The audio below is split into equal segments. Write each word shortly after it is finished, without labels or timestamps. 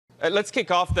Let's kick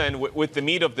off then with the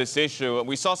meat of this issue.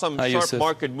 We saw some sharp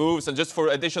market moves, and just for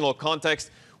additional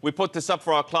context, we put this up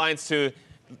for our clients to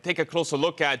take a closer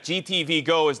look at. GTV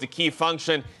Go is the key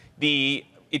function. The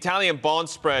Italian bond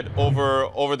spread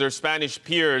over their Spanish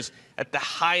peers at the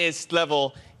highest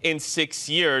level in 6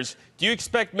 years. Do you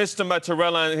expect Mr.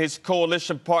 Mattarella and his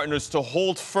coalition partners to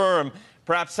hold firm,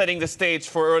 perhaps setting the stage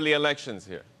for early elections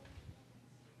here?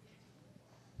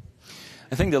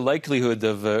 I think the likelihood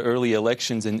of early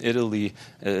elections in Italy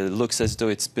looks as though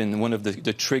it's been one of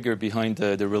the trigger behind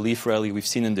the relief rally we've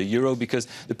seen in the euro, because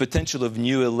the potential of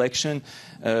new election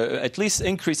at least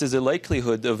increases the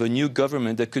likelihood of a new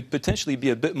government that could potentially be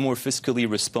a bit more fiscally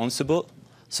responsible.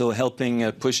 So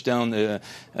helping push down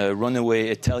runaway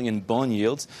Italian bond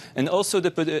yields. And also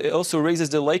it also raises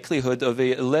the likelihood of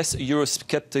a less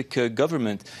Eurosceptic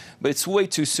government. But it's way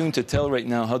too soon to tell right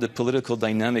now how the political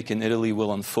dynamic in Italy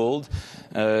will unfold.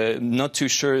 Not too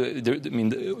sure. I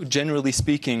mean, generally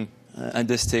speaking, at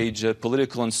this stage,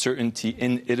 political uncertainty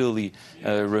in Italy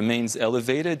remains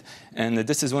elevated, and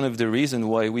this is one of the reasons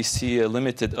why we see a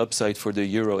limited upside for the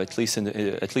euro, at least in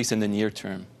the near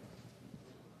term.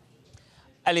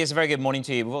 Elias, a very good morning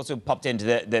to you. We've also popped into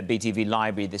the BTV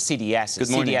library, the CDSs.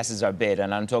 Good morning. CDSs are bid,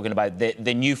 and I'm talking about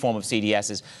the new form of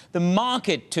CDSs. The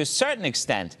market, to a certain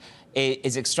extent,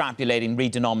 is extrapolating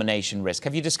redenomination risk.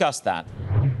 Have you discussed that?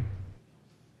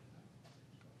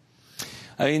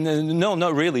 I mean, no,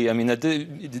 not really. I mean, I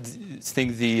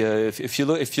think if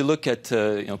you look at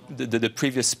the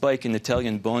previous spike in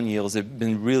Italian bond yields, have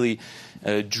been really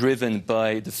driven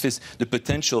by the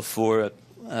potential for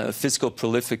fiscal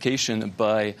proliferation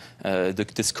by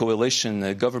this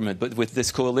coalition government. But with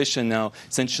this coalition now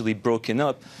essentially broken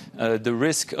up, the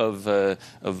risk of a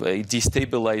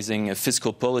destabilizing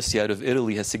fiscal policy out of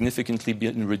Italy has significantly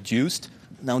been reduced.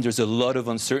 Now there's a lot of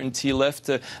uncertainty left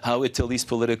how Italy's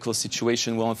political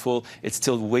situation will unfold. It's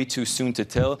still way too soon to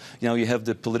tell. Now you have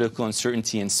the political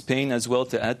uncertainty in Spain as well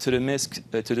to add to the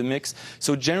mix.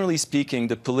 So generally speaking,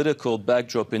 the political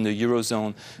backdrop in the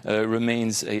Eurozone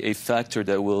remains a factor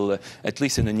that will, at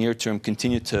least in the near term,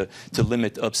 continue to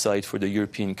limit upside for the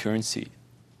European currency.